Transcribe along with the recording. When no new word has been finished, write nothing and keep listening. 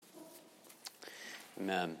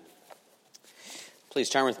Amen. Please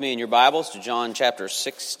turn with me in your Bibles to John chapter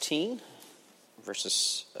 16,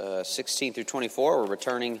 verses 16 through 24. We're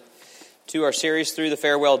returning to our series through the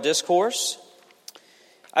Farewell Discourse.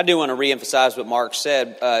 I do want to reemphasize what Mark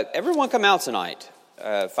said. Everyone come out tonight,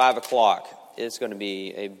 5 o'clock. It's going to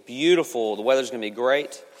be the weather's going to be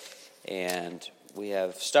great, and we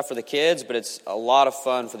have stuff for the kids, but it's a lot of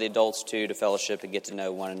fun for the adults too, to fellowship and get to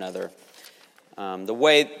know one another.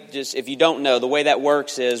 If you don't know, the way that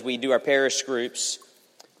works is we do our parish groups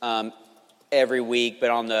every week, but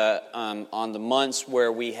on the months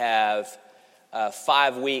where we have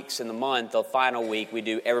 5 weeks in the month, the final week, we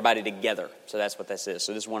do everybody together. So that's what this is.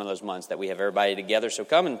 So this is one of those months that we have everybody together. So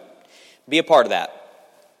come and be a part of that.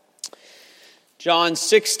 John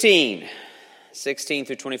 16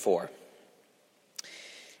 through 24.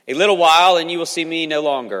 A little while, and you will see me no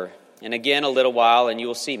longer. And again, a little while, and you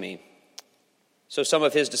will see me. So some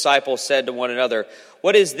of his disciples said to one another,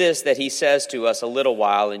 "What is this that he says to us, a little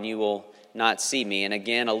while, and you will not see me, and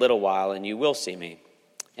again a little while, and you will see me?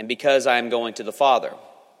 And because I am going to the Father."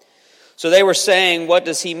 So they were saying, "What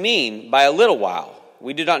does he mean by a little while?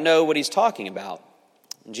 We do not know what he's talking about."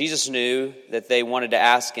 And Jesus knew that they wanted to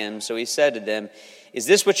ask him, so he said to them, "Is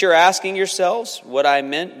this what you're asking yourselves? What I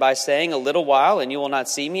meant by saying a little while, and you will not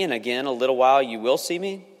see me, and again a little while, you will see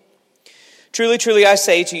me? Truly, truly, I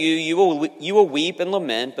say to you, you will weep and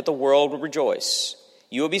lament, but the world will rejoice.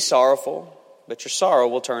 You will be sorrowful, but your sorrow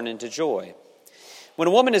will turn into joy. When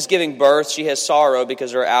a woman is giving birth, she has sorrow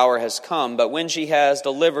because her hour has come. But when she has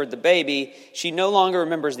delivered the baby, she no longer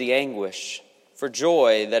remembers the anguish for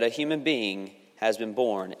joy that a human being has been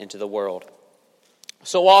born into the world.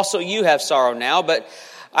 So also you have sorrow now, but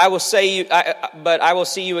I will see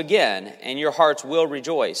you again, and your hearts will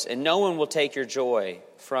rejoice, and no one will take your joy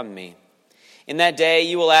from me. In that day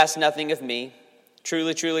you will ask nothing of me.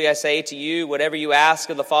 Truly, truly, I say to you, whatever you ask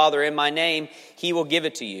of the Father in my name, he will give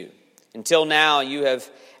it to you. Until now you have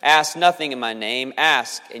asked nothing in my name.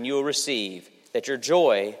 Ask, and you will receive, that your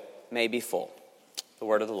joy may be full." The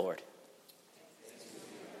word of the Lord.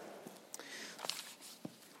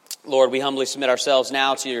 Lord, we humbly submit ourselves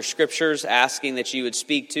now to your scriptures, asking that you would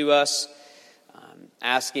speak to us,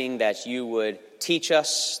 asking that you would teach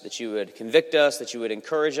us, that you would convict us, that you would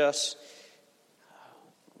encourage us.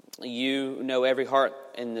 You know every heart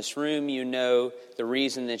in this room. You know the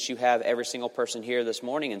reason that you have every single person here this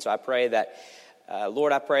morning. And so I pray that,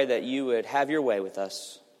 Lord, I pray that you would have your way with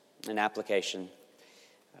us in application.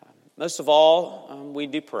 Most of all, we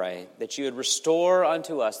do pray that you would restore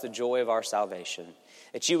unto us the joy of our salvation,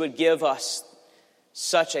 that you would give us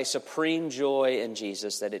such a supreme joy in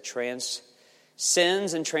Jesus that it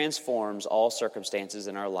transcends and transforms all circumstances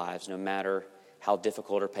in our lives, no matter how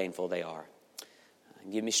difficult or painful they are.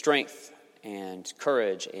 Give me strength and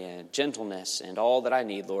courage and gentleness and all that I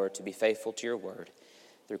need, Lord, to be faithful to your word.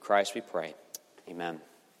 Through Christ we pray. Amen.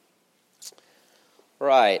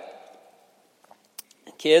 Right.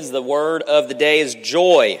 Kids, the word of the day is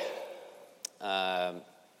joy. Write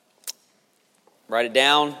it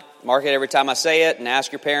down, mark it every time I say it, and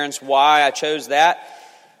ask your parents why I chose that.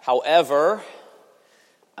 However,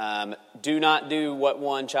 do not do what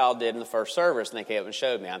one child did in the first service, and they came up and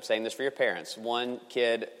showed me. I'm saying this for your parents. One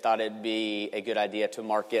kid thought it'd be a good idea to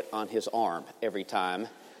mark it on his arm every time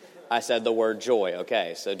I said the word joy.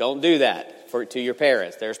 Okay, so don't do that to your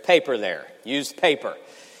parents. There's paper there. Use paper.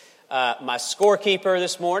 My scorekeeper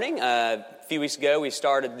this morning, a few weeks ago we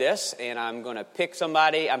started this, and I'm going to pick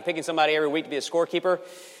somebody. I'm picking somebody every week to be a scorekeeper.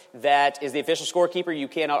 That is the official scorekeeper. You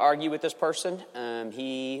cannot argue with this person.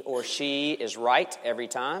 He or she is right every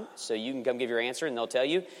time. So you can come give your answer and they'll tell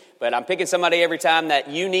you. But I'm picking somebody every time that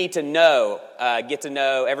you need to know, get to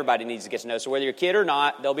know. Everybody needs to get to know. So whether you're a kid or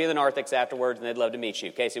not, they'll be in the narthex afterwards and they'd love to meet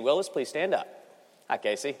you. Casey Willis, please stand up. Hi,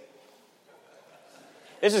 Casey.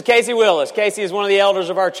 This is Casey Willis. Casey is one of the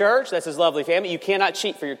elders of our church. That's his lovely family. You cannot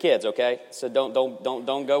cheat for your kids, okay? So don't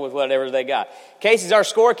go with whatever they got. Casey's our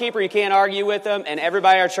scorekeeper. You can't argue with him. And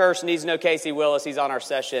everybody in our church needs to know Casey Willis. He's on our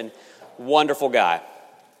session. Wonderful guy.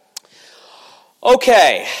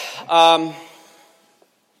 Okay.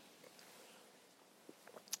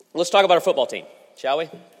 Let's talk about our football team, shall we?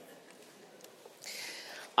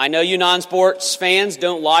 I know you non-sports fans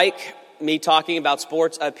don't like me talking about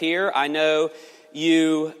sports up here. I know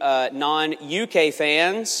you non-UK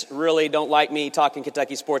fans really don't like me talking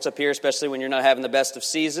Kentucky sports up here, especially when you're not having the best of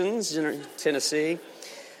seasons in Tennessee.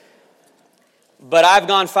 But I've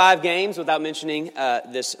gone 5 games without mentioning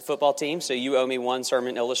this football team, so you owe me one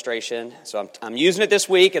sermon illustration. So I'm using it this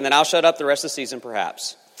week, and then I'll shut up the rest of the season,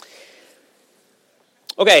 perhaps.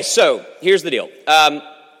 Okay, so here's the deal.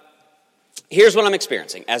 here's what I'm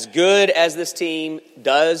experiencing. As good as this team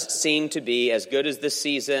does seem to be, as good as this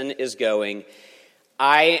season is going,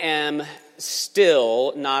 I am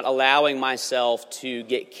still not allowing myself to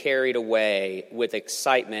get carried away with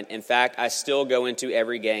excitement. In fact, I still go into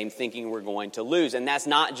every game thinking we're going to lose. And that's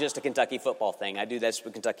not just a Kentucky football thing. I do this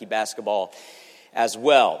with Kentucky basketball as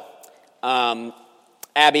well.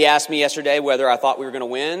 Abby asked me yesterday whether I thought we were going to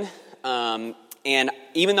win. And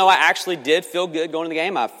even though I actually did feel good going to the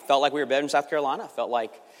game, I felt like we were better than South Carolina. I felt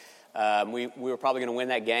like we were probably going to win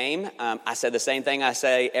that game. I said the same thing I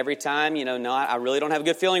say every time. No, I really don't have a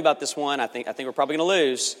good feeling about this one. I think we're probably going to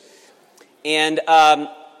lose. And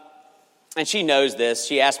she knows this.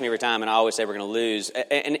 She asks me every time, and I always say we're going to lose.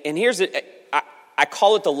 And here's it. I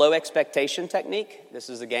call it the low expectation technique. This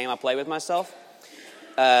is a game I play with myself.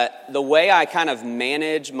 The way I kind of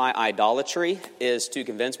manage my idolatry is to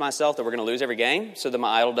convince myself that we're going to lose every game so that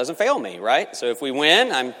my idol doesn't fail me, right? So if we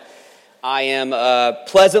win, I am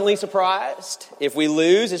pleasantly surprised. If we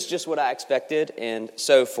lose, it's just what I expected, and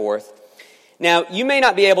so forth. Now, you may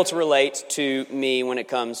not be able to relate to me when it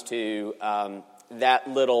comes to that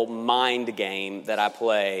little mind game that I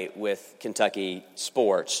play with Kentucky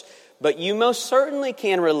sports, but you most certainly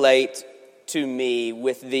can relate to me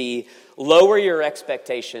with the lower your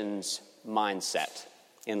expectations mindset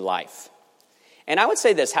in life. And I would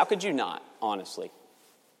say this, how could you not, honestly?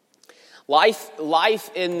 Life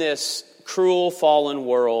in this cruel, fallen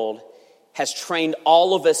world has trained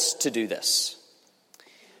all of us to do this.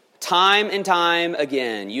 Time and time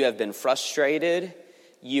again, you have been frustrated,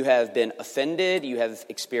 you have been offended, you have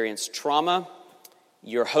experienced trauma,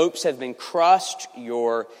 your hopes have been crushed,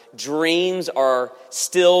 your dreams are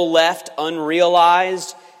still left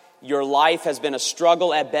unrealized, your life has been a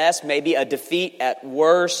struggle at best, maybe a defeat at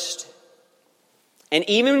worst. And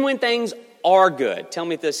even when things are good, tell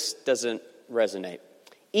me if this doesn't resonate.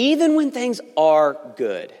 Even when things are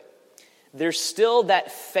good, there's still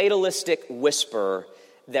that fatalistic whisper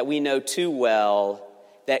that we know too well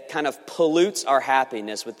that kind of pollutes our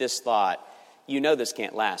happiness with this thought. You know this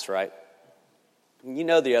can't last, right? You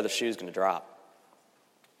know the other shoe's going to drop.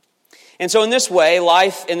 And so in this way,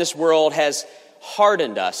 life in this world has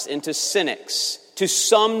hardened us into cynics. To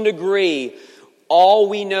some degree, all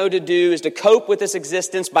we know to do is to cope with this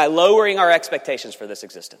existence by lowering our expectations for this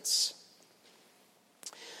existence.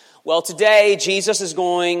 Well, today, Jesus is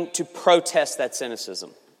going to protest that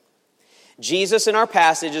cynicism. Jesus, in our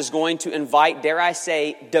passage, is going to invite, dare I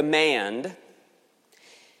say, demand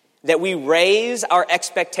that we raise our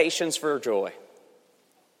expectations for joy.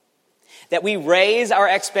 That we raise our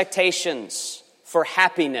expectations for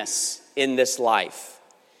happiness in this life.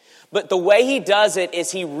 But the way he does it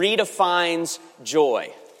is he redefines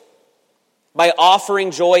joy by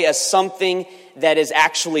offering joy as something that is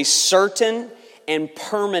actually certain and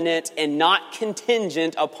permanent and not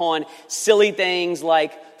contingent upon silly things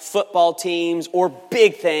like football teams or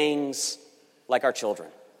big things like our children.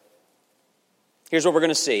 Here's what we're going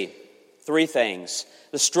to see. 3 things.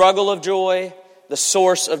 The struggle of joy, the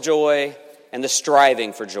source of joy, and the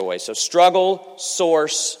striving for joy. So struggle,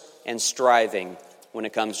 source, and striving when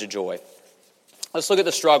it comes to joy. Let's look at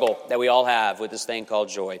the struggle that we all have with this thing called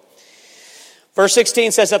joy. Verse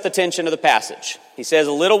 16 sets up the tension of the passage. He says,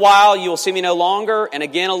 "A little while you will see me no longer, and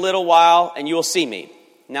again a little while and you will see me."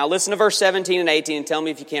 Now listen to verse 17 and 18 and tell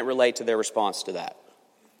me if you can't relate to their response to that.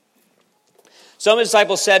 Some of the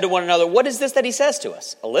disciples said to one another, "What is this that he says to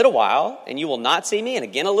us? A little while and you will not see me, and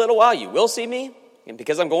again a little while you will see me, and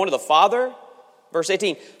because I'm going to the Father." Verse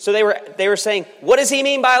 18. So they were saying, what does he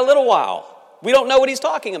mean by a little while? We don't know what he's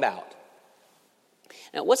talking about.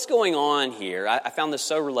 Now, what's going on here, I found this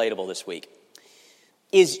so relatable this week,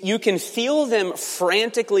 is you can feel them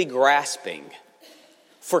frantically grasping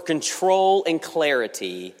for control and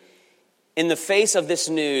clarity in the face of this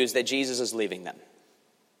news that Jesus is leaving them,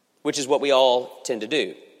 which is what we all tend to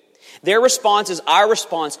do. Their response is our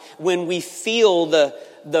response when we feel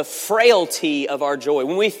the frailty of our joy.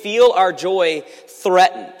 When we feel our joy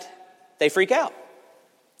threatened, they freak out.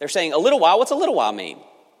 They're saying, a little while? What's a little while mean?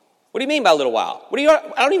 What do you mean by a little while? I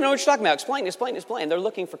don't even know what you're talking about. Explain. They're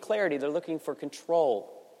looking for clarity. They're looking for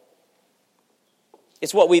control.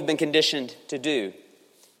 It's what we've been conditioned to do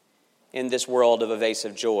in this world of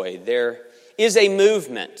evasive joy. There is a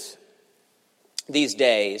movement these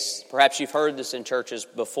days. Perhaps you've heard this in churches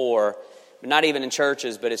before, but not even in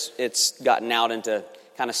churches, but it's gotten out into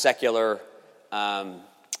kind of secular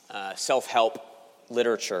self-help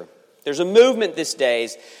literature. There's a movement these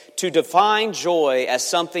days to define joy as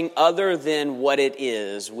something other than what it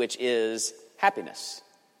is, which is happiness.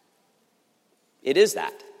 It is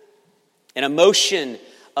that. An emotion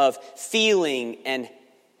of feeling and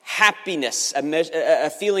happiness, a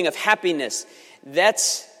feeling of happiness.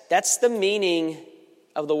 That's the meaning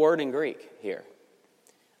of the word in Greek here.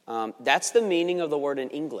 That's the meaning of the word in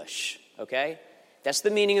English, okay? That's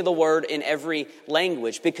the meaning of the word in every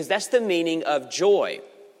language, because that's the meaning of joy.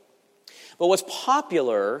 But what's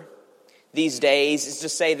popular these days is to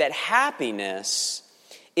say that happiness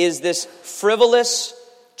is this frivolous,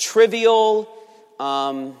 trivial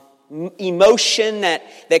emotion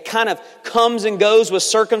that kind of comes and goes with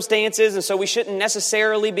circumstances, and so we shouldn't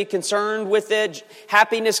necessarily be concerned with it.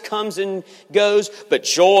 Happiness comes and goes, but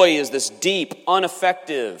joy is this deep,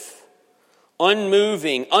 unaffected,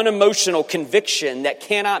 unmoving, unemotional conviction that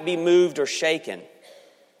cannot be moved or shaken.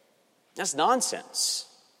 That's nonsense.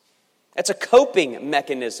 That's a coping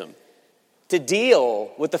mechanism to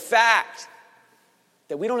deal with the fact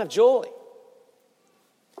that we don't have joy.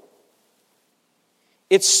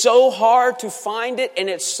 It's so hard to find it, and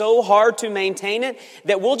it's so hard to maintain it,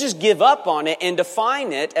 that we'll just give up on it and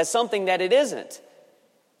define it as something that it isn't.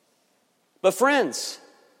 But friends,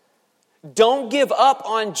 don't give up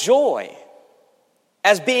on joy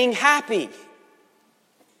as being happy.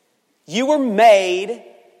 You were made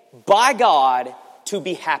by God to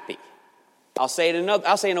be happy. I'll say it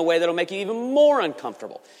in a way that'll make you even more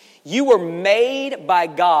uncomfortable. You were made by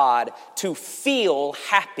God to feel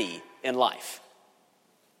happy in life.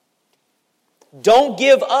 Don't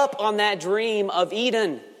give up on that dream of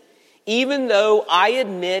Eden, even though I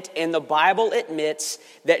admit and the Bible admits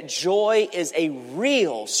that joy is a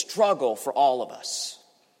real struggle for all of us.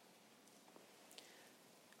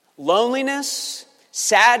 Loneliness,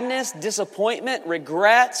 sadness, disappointment,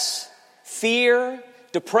 regrets, fear,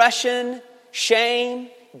 depression, shame,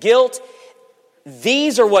 guilt,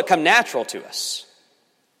 these are what come natural to us.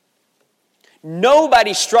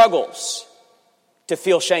 Nobody struggles to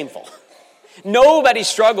feel shameful. Nobody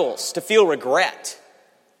struggles to feel regret.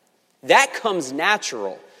 That comes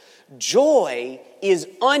natural. Joy is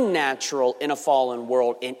unnatural in a fallen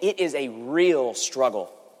world, and it is a real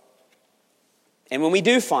struggle. And when we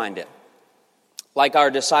do find it, like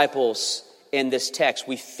our disciples in this text,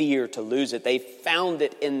 we fear to lose it. They found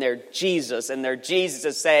it in their Jesus, and their Jesus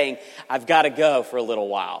is saying, I've got to go for a little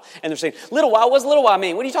while. And they're saying, little while? What does little while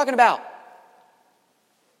mean? What are you talking about?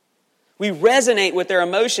 We resonate with their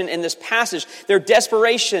emotion in this passage, their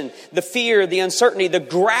desperation, the fear, the uncertainty, the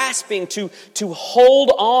grasping to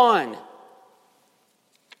hold on.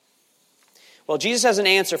 Well, Jesus has an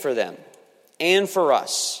answer for them and for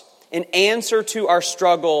us, an answer to our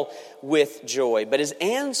struggle with joy. But his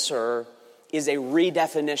answer is a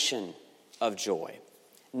redefinition of joy.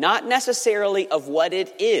 Not necessarily of what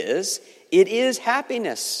it is. It is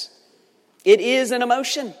happiness. It is an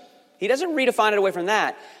emotion. He doesn't redefine it away from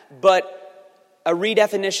that, but a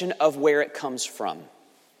redefinition of where it comes from.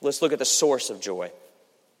 Let's look at the source of joy.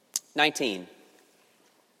 19.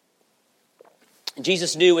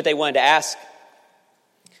 Jesus knew what they wanted to ask.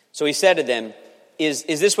 So he said to them, Is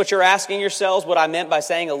this what you're asking yourselves, what I meant by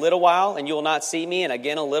saying a little while and you will not see me, and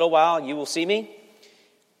again a little while you will see me?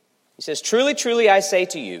 He says, truly, truly, I say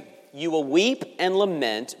to you, you will weep and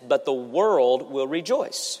lament, but the world will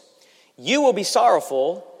rejoice. You will be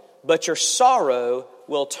sorrowful, but your sorrow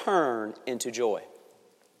will turn into joy.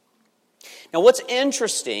 Now, what's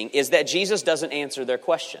interesting is that Jesus doesn't answer their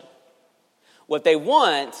question. What they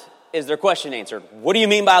want is their question answered. What do you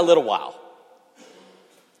mean by a little while?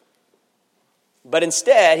 But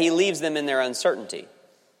instead, he leaves them in their uncertainty.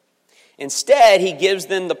 Instead, he gives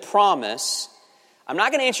them the promise. I'm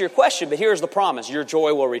not going to answer your question, but here's the promise. Your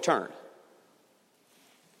joy will return.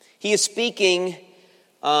 He is speaking,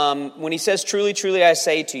 when he says, truly, truly, I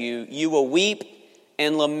say to you, you will weep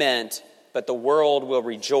and lament, but the world will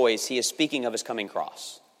rejoice. He is speaking of his coming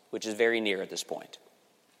cross, which is very near at this point.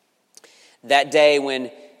 That day when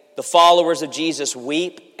the followers of Jesus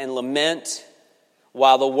weep and lament,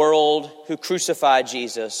 while the world who crucified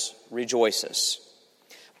Jesus rejoices.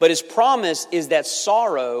 But his promise is that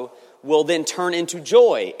sorrow will then turn into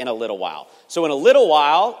joy in a little while. So in a little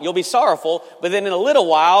while, you'll be sorrowful, but then in a little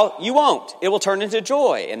while, you won't. It will turn into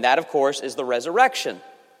joy. And that, of course, is the resurrection.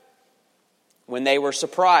 When they were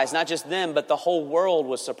surprised, not just them, but the whole world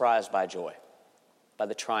was surprised by joy, by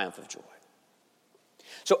the triumph of joy.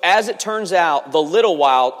 So as it turns out, the little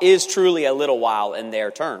while is truly a little while in their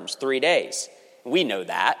terms, 3 days. We know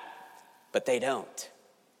that, but they don't.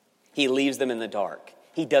 He leaves them in the dark.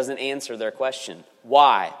 He doesn't answer their question.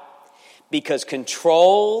 Why? Because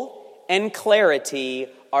control and clarity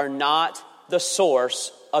are not the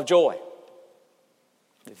source of joy.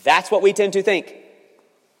 That's what we tend to think.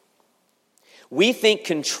 We think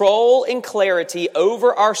control and clarity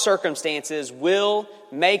over our circumstances will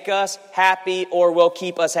make us happy or will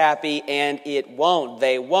keep us happy, and it won't.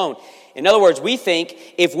 They won't. In other words, we think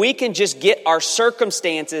if we can just get our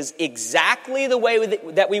circumstances exactly the way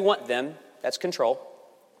that we want them, that's control.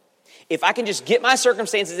 If I can just get my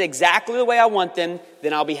circumstances exactly the way I want them,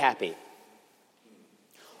 then I'll be happy.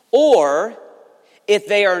 Or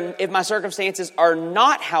if my circumstances are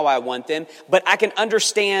not how I want them, but I can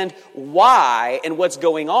understand why and what's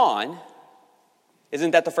going on.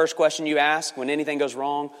 Isn't that the first question you ask when anything goes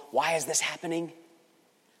wrong? Why is this happening?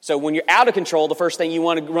 So when you're out of control, the first thing you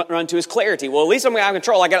want to run to is clarity. Well, at least I'm out of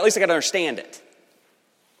control. At least I got to understand it.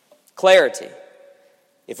 Clarity.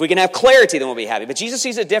 If we can have clarity, then we'll be happy. But Jesus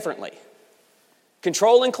sees it differently.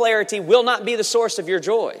 Control and clarity will not be the source of your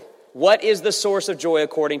joy. What is the source of joy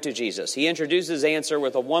according to Jesus? He introduces his answer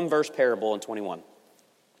with a one-verse parable in 21.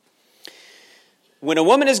 When a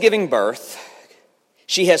woman is giving birth,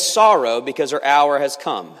 she has sorrow because her hour has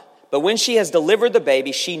come. But when she has delivered the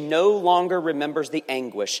baby, she no longer remembers the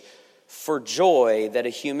anguish for joy that a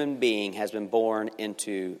human being has been born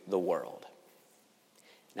into the world.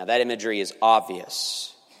 Now that imagery is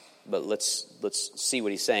obvious, but let's see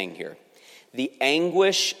what he's saying here. The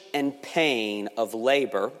anguish and pain of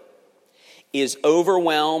labor is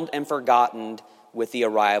overwhelmed and forgotten with the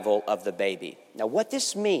arrival of the baby. Now what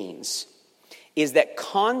this means is that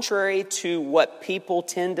contrary to what people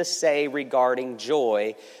tend to say regarding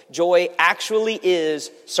joy, joy actually is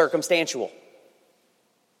circumstantial.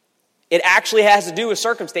 It actually has to do with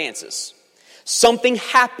circumstances. Something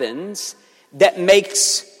happens that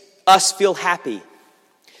makes us feel happy.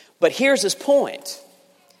 But here's his point,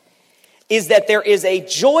 is that there is a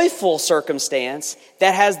joyful circumstance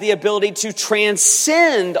that has the ability to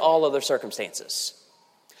transcend all other circumstances.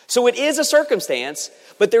 So it is a circumstance,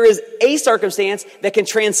 but there is a circumstance that can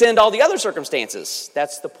transcend all the other circumstances.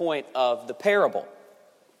 That's the point of the parable.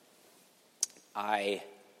 I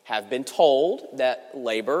have been told that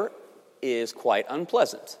labor is quite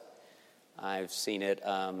unpleasant. I've seen it.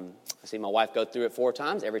 I've seen my wife go through it 4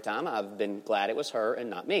 times. Every time I've been glad it was her and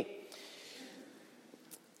not me.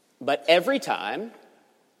 But every time,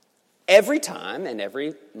 and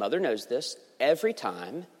every mother knows this, every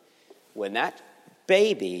time when that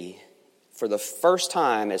baby for the first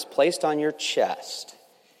time is placed on your chest,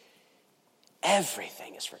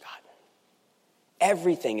 everything is forgotten.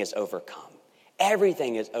 Everything is overcome.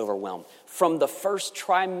 Everything is overwhelmed. From the first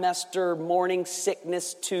trimester morning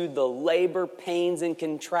sickness to the labor pains and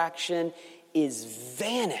contraction is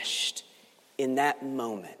vanished in that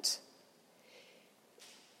moment.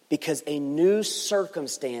 Because a new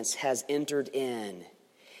circumstance has entered in.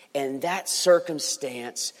 And that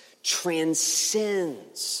circumstance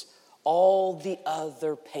transcends all the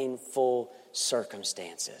other painful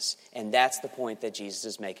circumstances. And that's the point that Jesus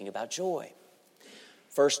is making about joy.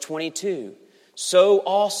 Verse 22, so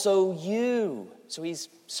also you. He's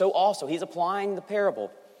applying the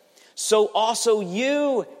parable. So also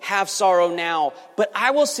you have sorrow now, but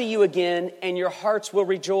I will see you again and your hearts will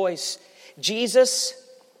rejoice.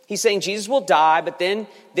 He's saying Jesus will die, but then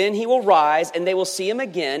he will rise and they will see him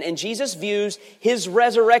again. And Jesus views his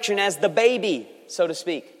resurrection as the baby, so to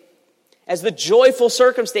speak, as the joyful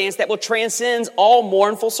circumstance that will transcend all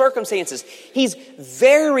mournful circumstances. He's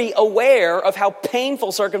very aware of how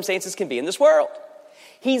painful circumstances can be in this world.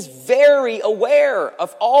 He's very aware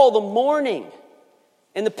of all the mourning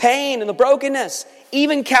and the pain and the brokenness.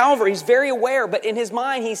 Even Calvary, he's very aware, but in his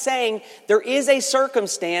mind he's saying there is a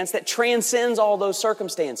circumstance that transcends all those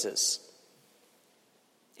circumstances.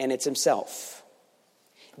 And it's himself.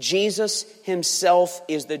 Jesus himself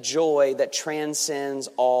is the joy that transcends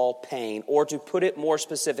all pain. Or to put it more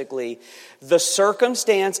specifically, the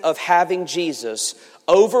circumstance of having Jesus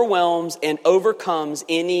overwhelms and overcomes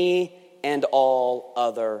any and all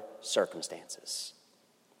other circumstances.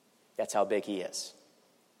 That's how big he is.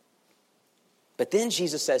 But then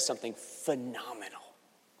Jesus says something phenomenal.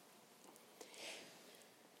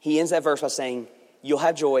 He ends that verse by saying, you'll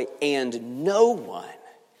have joy and no one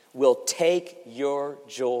will take your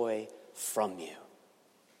joy from you.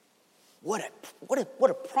 What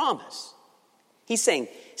a promise. He's saying,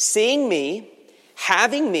 seeing me,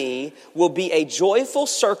 having me will be a joyful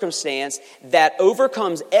circumstance that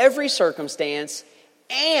overcomes every circumstance,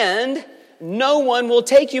 and no one will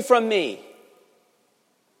take you from me.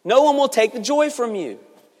 No one will take the joy from you.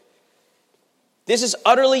 This is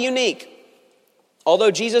utterly unique.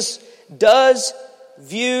 Although Jesus does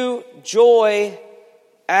view joy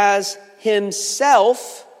as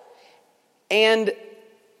himself, and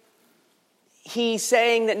he's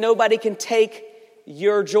saying that nobody can take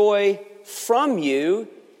your joy from you,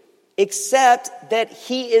 except that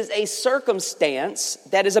he is a circumstance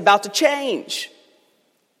that is about to change.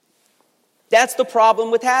 That's the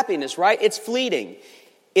problem with happiness, right? It's fleeting.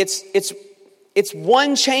 It's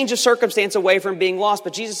one change of circumstance away from being lost.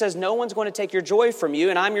 But Jesus says, no one's going to take your joy from you,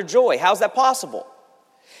 and I'm your joy. How's that possible?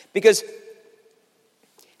 Because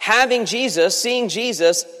having Jesus, seeing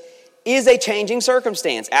Jesus, is a changing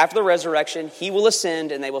circumstance. After the resurrection, he will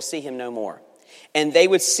ascend, and they will see him no more. And they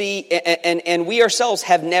would see, and we ourselves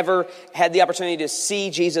have never had the opportunity to see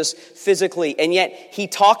Jesus physically. And yet, he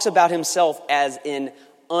talks about himself as in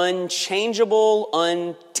unchangeable,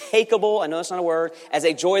 untakeable, I know that's not a word, as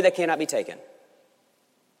a joy that cannot be taken.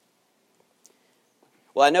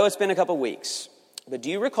 Well, I know it's been a couple weeks, but do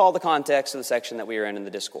you recall the context of the section that we are in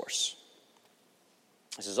the discourse?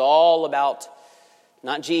 This is all about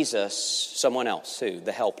not Jesus, someone else. Who?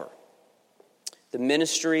 The Helper. The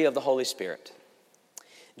ministry of the Holy Spirit.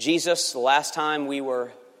 Jesus, the last time we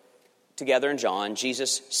were together in John,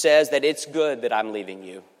 Jesus says that it's good that I'm leaving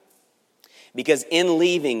you. Because in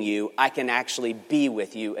leaving you, I can actually be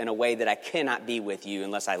with you in a way that I cannot be with you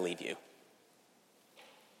unless I leave you.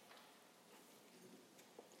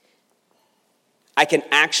 I can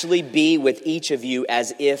actually be with each of you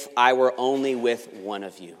as if I were only with one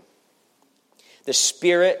of you. The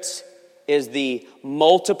Spirit is the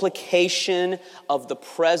multiplication of the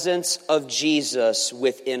presence of Jesus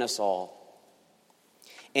within us all.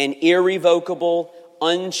 An irrevocable,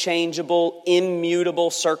 unchangeable,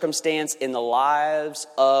 immutable circumstance in the lives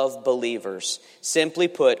of believers. Simply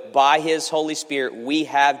put, by His Holy Spirit, we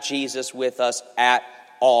have Jesus with us at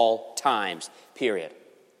all times, period.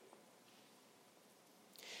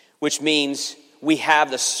 Which means we have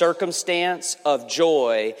the circumstance of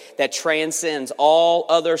joy that transcends all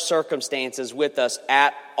other circumstances with us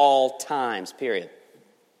at all times, period.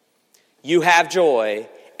 You have joy,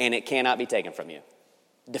 and it cannot be taken from you.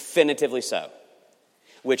 Definitively so.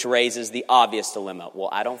 Which raises the obvious dilemma. Well,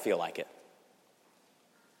 I don't feel like it.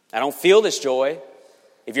 I don't feel this joy.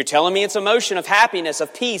 If you're telling me it's emotion of happiness,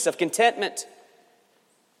 of peace, of contentment,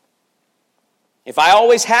 if I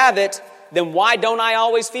always have it, then why don't I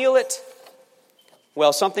always feel it?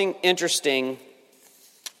 Well, something interesting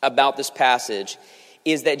about this passage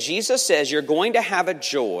is that Jesus says you're going to have a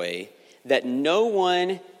joy that no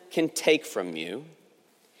one can take from you.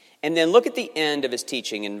 And then look at the end of his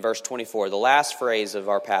teaching in verse 24, the last phrase of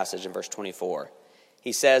our passage in verse 24.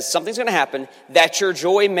 He says, something's going to happen that your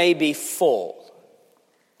joy may be full.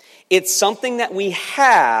 It's something that we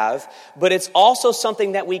have, but it's also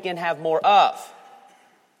something that we can have more of.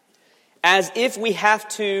 As if we have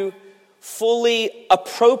to fully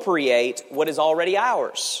appropriate what is already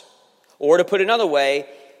ours. Or to put it another way,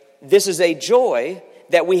 this is a joy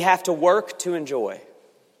that we have to work to enjoy.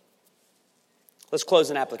 Let's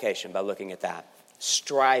close an application by looking at that.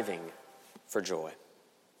 Striving for joy.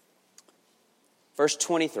 Verse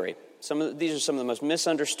 23. These are some of the most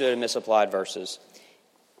misunderstood and misapplied verses.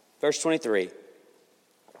 Verse 23.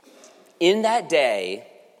 In that day,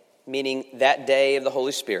 meaning that day of the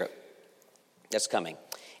Holy Spirit that's coming.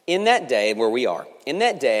 In that day, where we are, in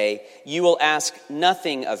that day, you will ask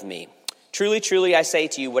nothing of me. Truly, truly, I say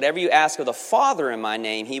to you, whatever you ask of the Father in my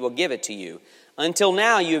name, he will give it to you. Until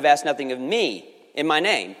now, you have asked nothing of me in my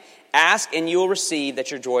name. Ask and you will receive that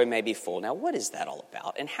your joy may be full. Now, what is that all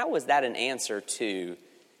about? And how is that an answer to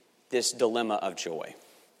this dilemma of joy?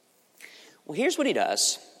 Well, here's what he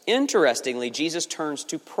does. Interestingly, Jesus turns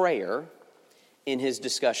to prayer in his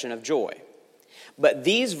discussion of joy. But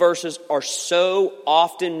these verses are so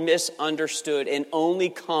often misunderstood and only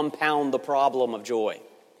compound the problem of joy.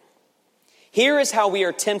 Here is how we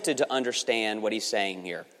are tempted to understand what he's saying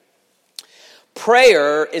here.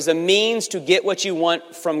 Prayer is a means to get what you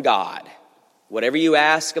want from God. Whatever you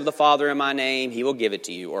ask of the Father in my name, he will give it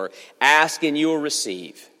to you. Or ask and you will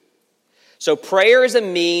receive. So prayer is a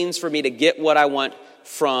means for me to get what I want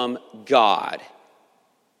from God.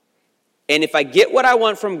 And if I get what I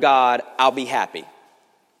want from God, I'll be happy.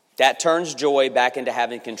 That turns joy back into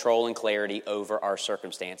having control and clarity over our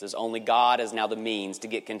circumstances. Only God is now the means to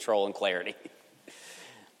get control and clarity.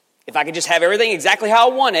 If I could just have everything exactly how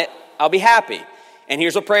I want it, I'll be happy. And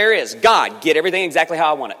here's what prayer is. God, get everything exactly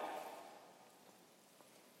how I want it.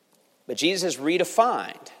 But Jesus has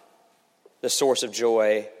redefined the source of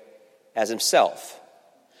joy as himself.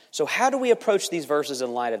 So how do we approach these verses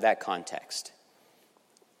in light of that context?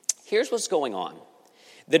 Here's what's going on.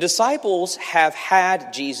 The disciples have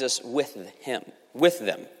had Jesus with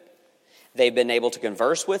them. They've been able to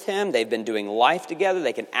converse with him. They've been doing life together.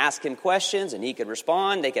 They can ask him questions and he could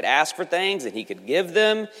respond. They could ask for things and he could give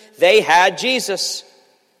them. They had Jesus,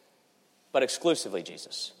 but exclusively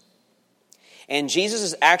Jesus. And Jesus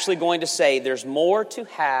is actually going to say, there's more to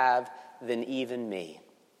have than even me.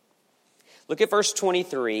 Look at verse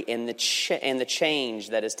 23 and the change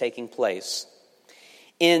that is taking place.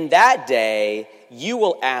 In that day, you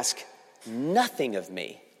will ask nothing of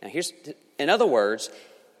me. Now in other words,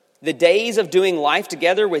 the days of doing life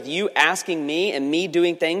together with you asking me and me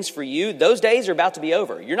doing things for you, those days are about to be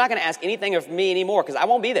over. You're not going to ask anything of me anymore because I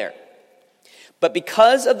won't be there. But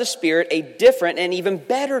because of the Spirit, a different and even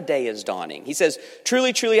better day is dawning. He says,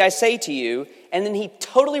 truly, truly, I say to you, and then he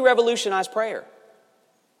totally revolutionized prayer.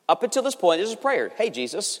 Up until this point, this is prayer. Hey,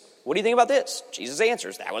 Jesus, what do you think about this? Jesus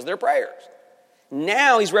answers. That was their prayers.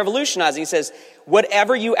 Now he's revolutionizing. He says,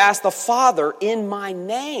 whatever you ask the Father in my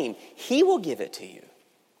name, he will give it to you.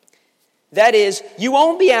 That is, you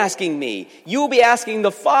won't be asking me. You will be asking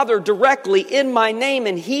the Father directly in my name,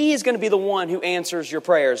 and he is going to be the one who answers your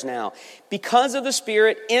prayers now. Because of the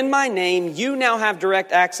Spirit in my name, you now have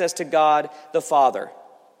direct access to God the Father.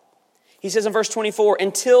 He says in verse 24,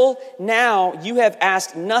 until now you have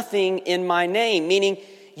asked nothing in my name, meaning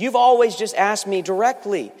you've always just asked me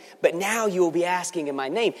directly, but now you will be asking in my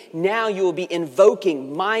name. Now you will be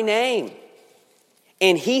invoking my name.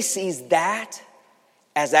 And he sees that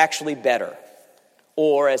as actually better.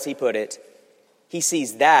 Or as he put it, he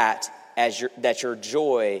sees that as that your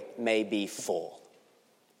joy may be full.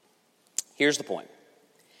 Here's the point.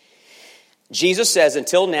 Jesus says,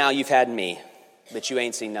 until now you've had me, but you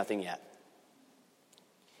ain't seen nothing yet.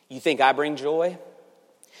 You think I bring joy?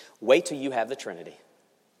 Wait till you have the Trinity.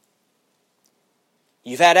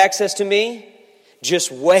 You've had access to me?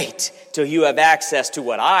 Just wait till you have access to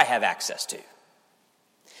what I have access to.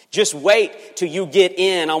 Just wait till you get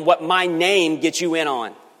in on what my name gets you in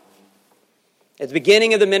on. At the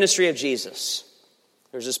beginning of the ministry of Jesus,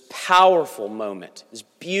 there's this powerful moment, this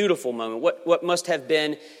beautiful moment, what must have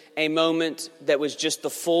been a moment that was just the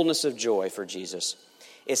fullness of joy for Jesus.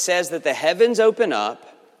 It says that the heavens open up,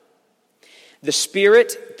 the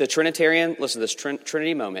Spirit, the Trinitarian, listen to this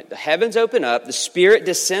Trinity moment. The heavens open up, the Spirit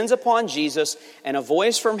descends upon Jesus, and a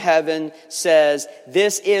voice from heaven says,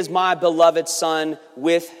 this is my beloved Son,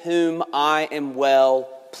 with whom I am well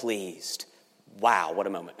pleased. Wow, what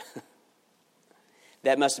a moment.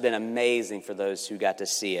 That must have been amazing for those who got to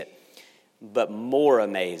see it, but more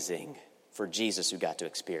amazing for Jesus who got to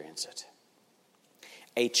experience it.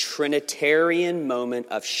 A Trinitarian moment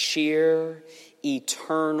of sheer,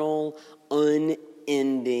 eternal,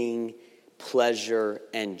 unending pleasure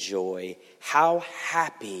and joy. How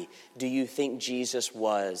happy do you think Jesus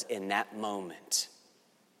was in that moment?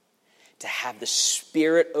 To have the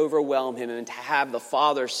Spirit overwhelm him and to have the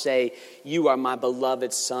Father say, you are my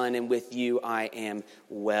beloved Son, and with you I am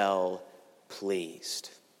well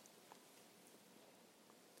pleased.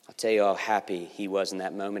 I'll tell you how happy he was in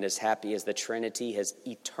that moment, as happy as the Trinity has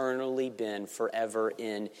eternally been forever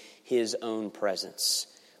in his own presence,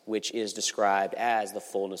 which is described as the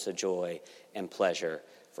fullness of joy and pleasure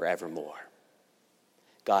forevermore.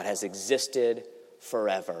 God has existed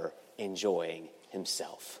forever, enjoying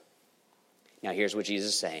himself. Now here's what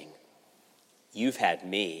Jesus is saying. You've had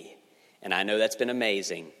me, and I know that's been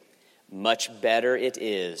amazing. Much better it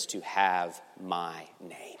is to have my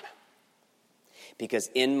name.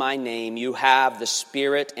 Because in my name you have the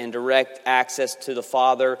Spirit and direct access to the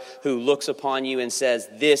Father, who looks upon you and says,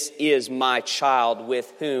 this is my child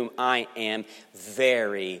with whom I am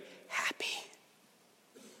very happy.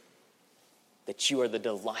 That you are the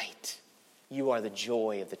delight. You are the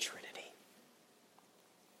joy of the Trinity.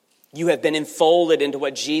 You have been enfolded into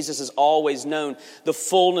what Jesus has always known, the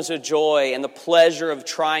fullness of joy and the pleasure of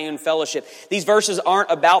triune fellowship. These verses aren't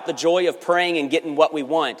about the joy of praying and getting what we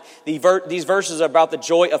want. These verses are about the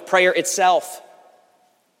joy of prayer itself.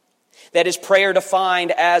 That is prayer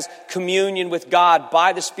defined as communion with God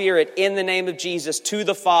by the Spirit in the name of Jesus to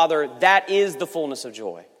the Father. That is the fullness of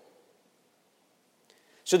joy.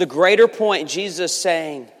 So the greater point Jesus is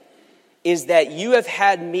saying is that you have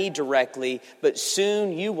had me directly, but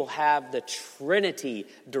soon you will have the Trinity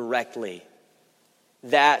directly.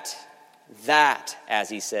 That, as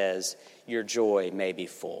he says, your joy may be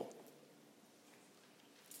full.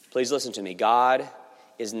 Please listen to me. God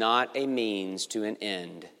is not a means to an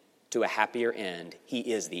end, to a happier end. He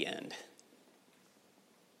is the end.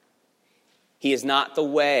 He is not the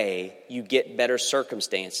way you get better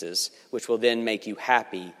circumstances, which will then make you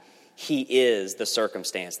happy. He is the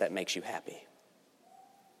circumstance that makes you happy.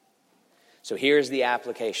 So here's the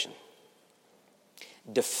application.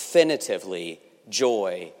 Definitively,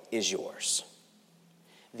 joy is yours.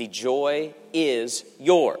 The joy is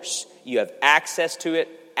yours. You have access to it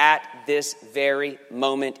at this very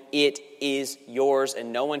moment. It is yours,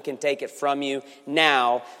 and no one can take it from you.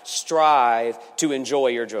 Now, strive to enjoy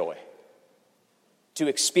your joy, to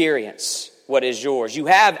experience what is yours. You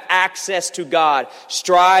have access to God.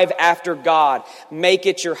 Strive after God. Make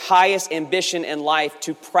it your highest ambition in life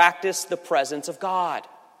to practice the presence of God,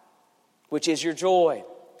 which is your joy.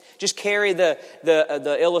 Just carry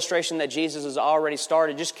the illustration that Jesus has already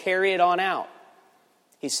started. Just carry it on out.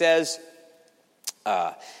 He says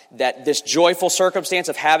that this joyful circumstance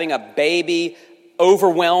of having a baby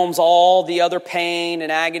overwhelms all the other pain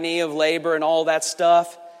and agony of labor and all that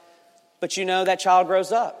stuff. But you know that child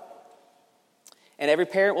grows up. And every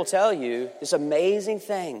parent will tell you this amazing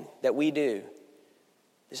thing that we do.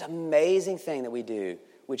 This amazing thing that we do,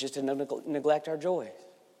 which is to neglect our joy.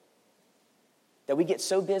 That we get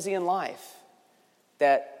so busy in life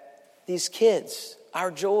that these kids,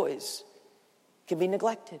 our joys, can be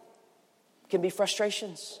neglected, can be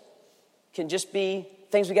frustrations, can just be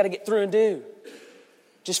things we got to get through and do,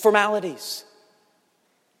 just formalities.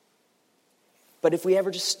 But if we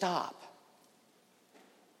ever just stop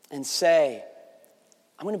and say,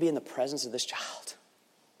 I'm going to be in the presence of this child.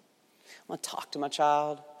 I'm going to talk to my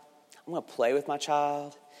child. I'm going to play with my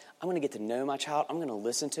child. I'm going to get to know my child. I'm going to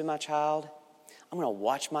listen to my child. I'm going to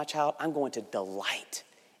watch my child. I'm going to delight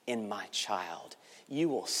in my child. You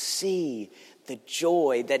will see the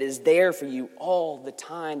joy that is there for you all the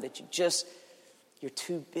time that you're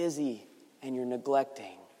too busy and you're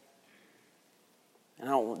neglecting.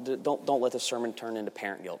 And don't let the sermon turn into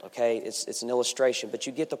parent guilt, okay? It's an illustration, but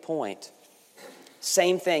you get the point.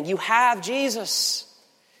 Same thing. You have Jesus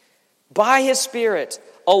by His Spirit,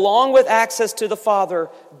 along with access to the Father.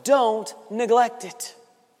 Don't neglect it.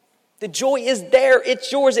 The joy is there.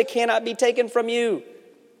 It's yours. It cannot be taken from you.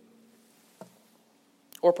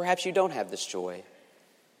 Or perhaps you don't have this joy.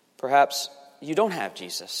 Perhaps you don't have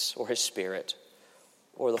Jesus or His Spirit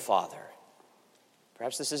or the Father.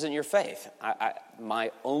 Perhaps this isn't your faith.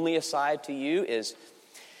 My only aside to you is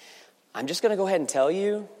I'm just going to go ahead and tell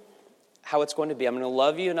you how it's going to be. I'm going to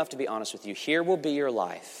love you enough to be honest with you. Here will be your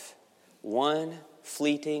life. One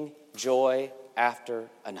fleeting joy after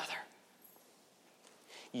another.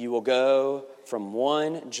 You will go from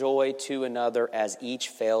one joy to another as each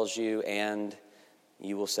fails you, and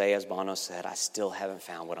you will say, as Bono said, I still haven't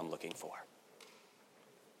found what I'm looking for.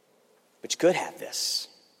 But you could have this.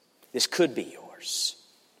 This could be yours.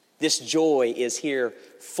 This joy is here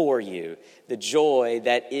for you. The joy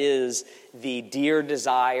that is the dear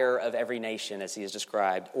desire of every nation, as he has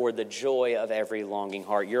described, or the joy of every longing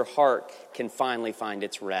heart. Your heart can finally find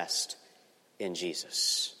its rest in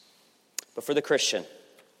Jesus. But for the Christian,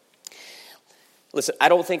 listen, I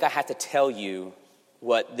don't think I have to tell you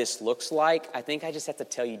what this looks like. I think I just have to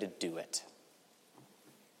tell you to do it.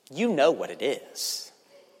 You know what it is.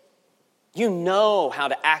 You know how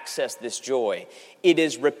to access this joy. It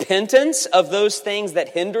is repentance of those things that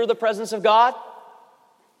hinder the presence of God.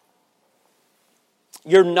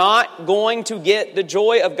 You're not going to get the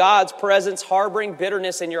joy of God's presence harboring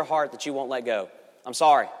bitterness in your heart that you won't let go. I'm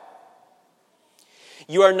sorry.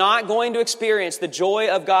 You are not going to experience the joy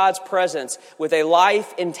of God's presence with a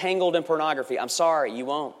life entangled in pornography. I'm sorry, you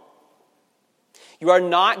won't. You are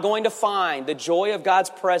not going to find the joy of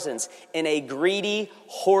God's presence in a greedy,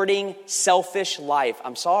 hoarding, selfish life.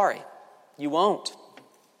 I'm sorry, you won't.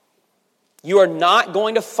 You are not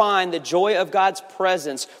going to find the joy of God's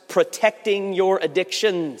presence protecting your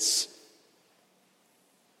addictions.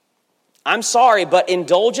 I'm sorry, but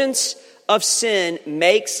indulgence of sin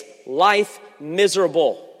makes life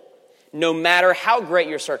miserable, no matter how great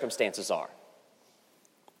your circumstances are.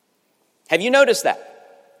 Have you noticed that?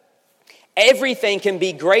 Everything can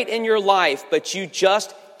be great in your life, but you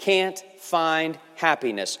just can't find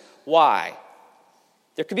happiness. Why?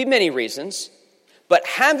 There could be many reasons, but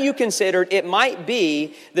have you considered it might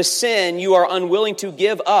be the sin you are unwilling to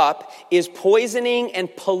give up is poisoning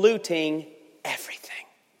and polluting everything?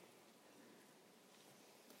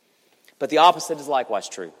 But the opposite is likewise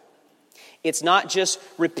true. It's not just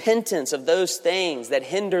repentance of those things that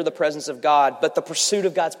hinder the presence of God, but the pursuit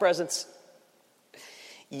of God's presence.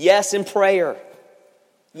 Yes, in prayer.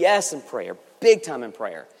 Yes, in prayer. Big time in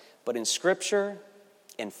prayer. But in Scripture,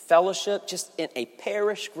 in fellowship, just in a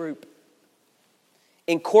parish group,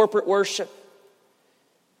 in corporate worship,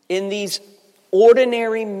 in these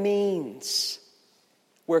ordinary means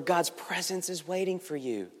where God's presence is waiting for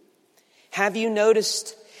you. Have you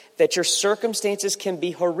noticed that your circumstances can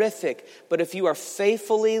be horrific, but if you are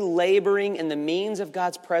faithfully laboring in the means of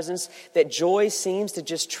God's presence, that joy seems to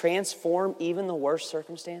just transform even the worst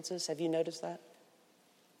circumstances? Have you noticed that?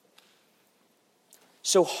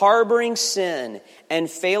 So harboring sin and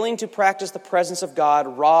failing to practice the presence of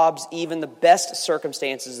God robs even the best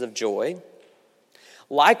circumstances of joy.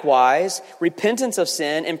 Likewise, repentance of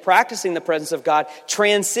sin and practicing the presence of God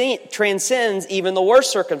transcends even the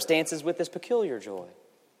worst circumstances with this peculiar joy.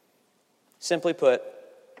 Simply put,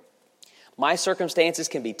 my circumstances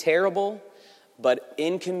can be terrible, but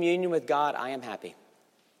in communion with God, I am happy.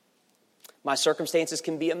 My circumstances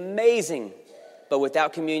can be amazing, but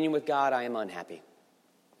without communion with God, I am unhappy.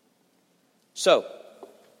 So,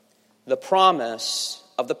 the promise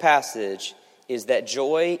of the passage is that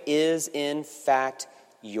joy is in fact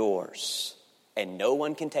yours, and no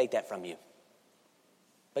one can take that from you.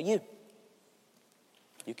 But you.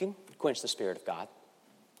 You can quench the Spirit of God.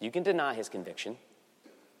 You can deny His conviction.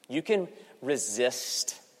 You can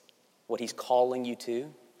resist what He's calling you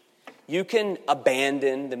to. You can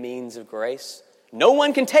abandon the means of grace. No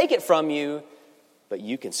one can take it from you, but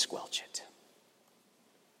you can squelch it.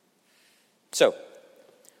 So,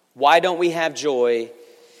 why don't we have joy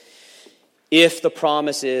if the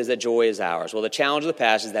promise is that joy is ours? Well, the challenge of the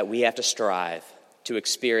passage is that we have to strive to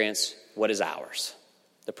experience what is ours,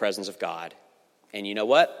 the presence of God. And you know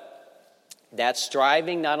what? That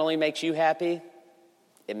striving not only makes you happy,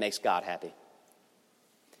 it makes God happy.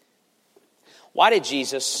 Why did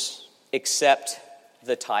Jesus accept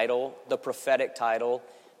the title, the prophetic title,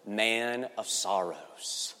 Man of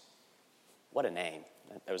Sorrows? What a name.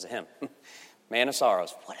 That was a hymn. Man of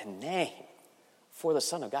Sorrows. What a name for the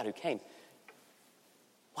Son of God who came.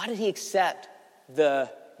 Why did He accept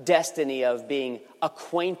the destiny of being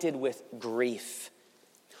acquainted with grief?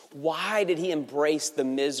 Why did He embrace the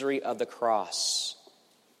misery of the cross?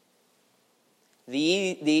 The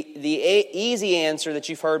easy answer that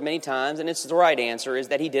you've heard many times, and it's the right answer, is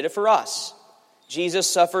that He did it for us. Jesus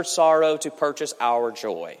suffered sorrow to purchase our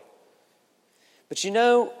joy. But you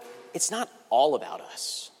know, it's not all about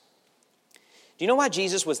us. Do you know why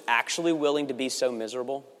Jesus was actually willing to be so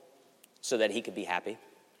miserable? So that He could be happy.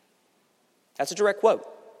 That's a direct quote.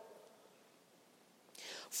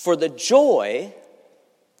 For the joy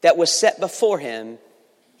that was set before Him,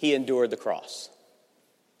 He endured the cross.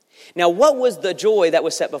 Now, what was the joy that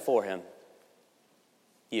was set before Him?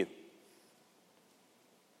 You.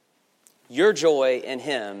 Your joy in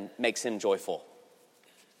Him makes Him joyful.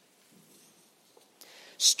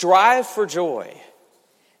 Strive for joy,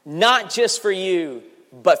 not just for you,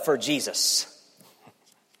 but for Jesus.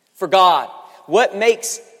 For God. What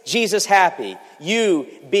makes Jesus happy? You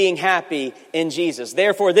being happy in Jesus.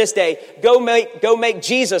 Therefore, this day, go make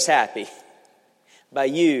Jesus happy by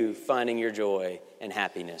you finding your joy and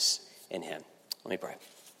happiness in Him. Let me pray.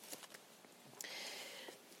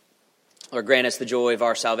 Lord, grant us the joy of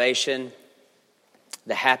our salvation,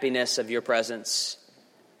 the happiness of your presence,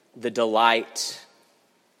 the delight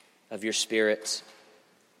of your Spirit.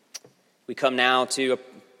 We come now to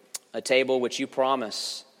a table which you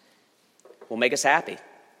promise will make us happy.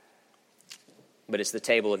 But it's the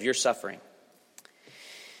table of your suffering.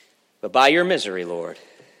 But by your misery, Lord,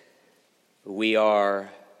 we are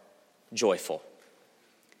joyful.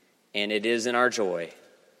 And it is in our joy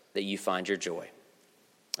that you find your joy.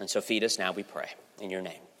 And so feed us now, we pray. In your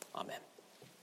name, amen.